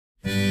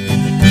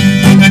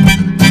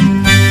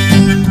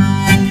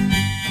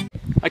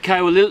Okay,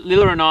 well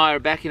Lilla and I are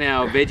back in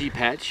our veggie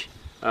patch.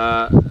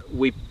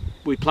 We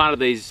planted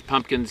these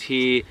pumpkins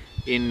here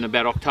in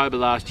about October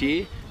last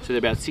year, so they're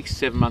about 6 or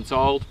 7 months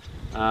old.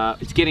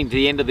 It's getting to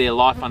the end of their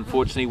life,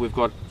 unfortunately. We've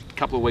got a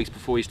couple of weeks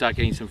before you start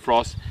getting some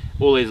frost.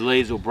 All these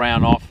leaves will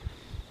brown off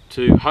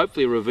to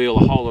hopefully reveal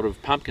a whole lot of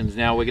pumpkins.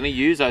 Now we're going to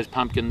use those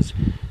pumpkins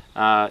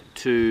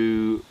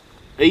to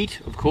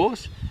eat, of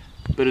course,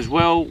 but as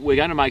well we're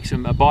going to make a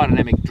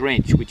biodynamic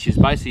drench, which is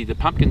basically the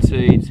pumpkin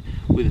seeds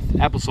with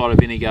apple cider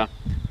vinegar,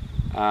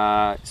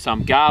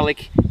 some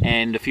garlic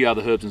and a few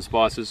other herbs and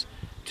spices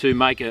to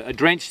make a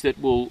drench that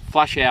will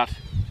flush out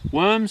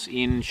worms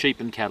in sheep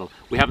and cattle.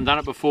 We haven't done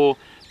it before,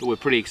 but we're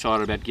pretty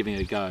excited about giving it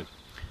a go.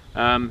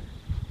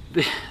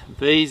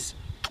 These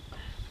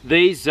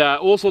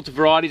all sorts of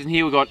varieties in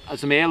here. We've got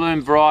some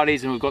heirloom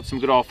varieties and we've got some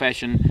good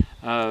old-fashioned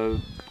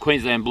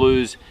Queensland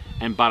blues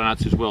and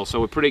butternuts as well.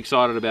 So we're pretty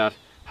excited about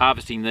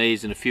harvesting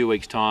these in a few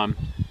weeks' time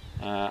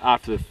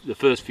after the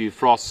first few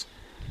frosts,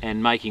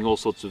 and making all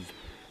sorts of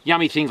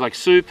yummy things like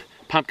soup,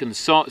 pumpkin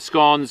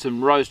scones,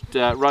 and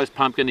roast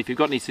pumpkin. If you've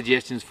got any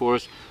suggestions for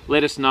us,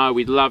 let us know.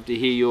 We'd love to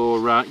hear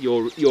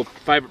your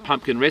favourite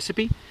pumpkin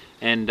recipe,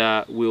 and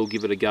we'll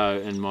give it a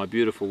go. And my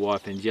beautiful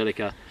wife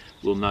Angelica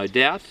will no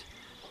doubt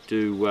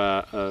do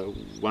a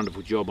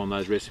wonderful job on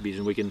those recipes,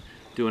 and we can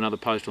do another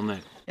post on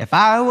that. If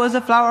I was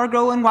a flower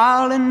growing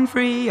wild and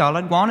free, all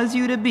I'd want is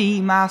you to be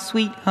my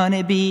sweet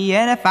honeybee.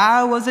 And if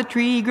I was a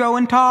tree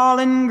growing tall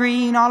and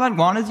green, all I'd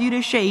want is you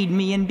to shade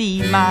me and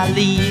be my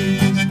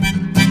leaves.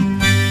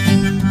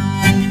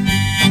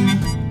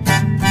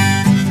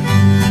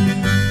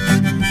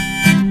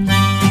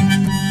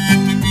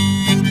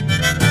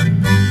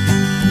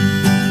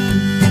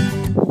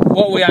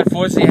 What we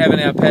unfortunately have in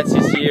our patch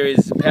this year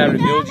is powdery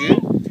mildew.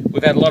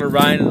 We've had a lot of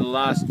rain in the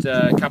last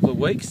couple of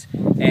weeks,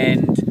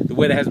 and the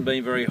weather hasn't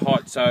been very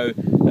hot, so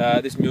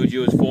this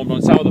mildew has formed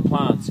on some of the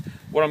plants.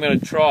 What I'm going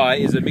to try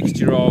is a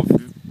mixture of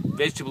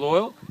vegetable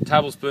oil, a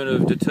tablespoon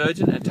of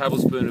detergent and a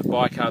tablespoon of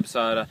bicarb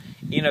soda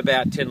in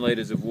about 10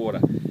 litres of water,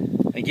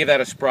 and give that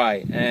a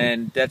spray.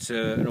 And that's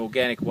an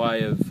organic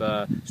way of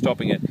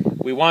stopping it.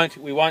 We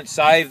won't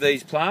save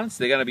these plants.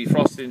 They're going to be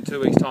frosted in 2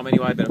 weeks' time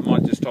anyway, but it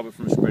might just stop it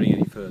from spreading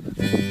any further.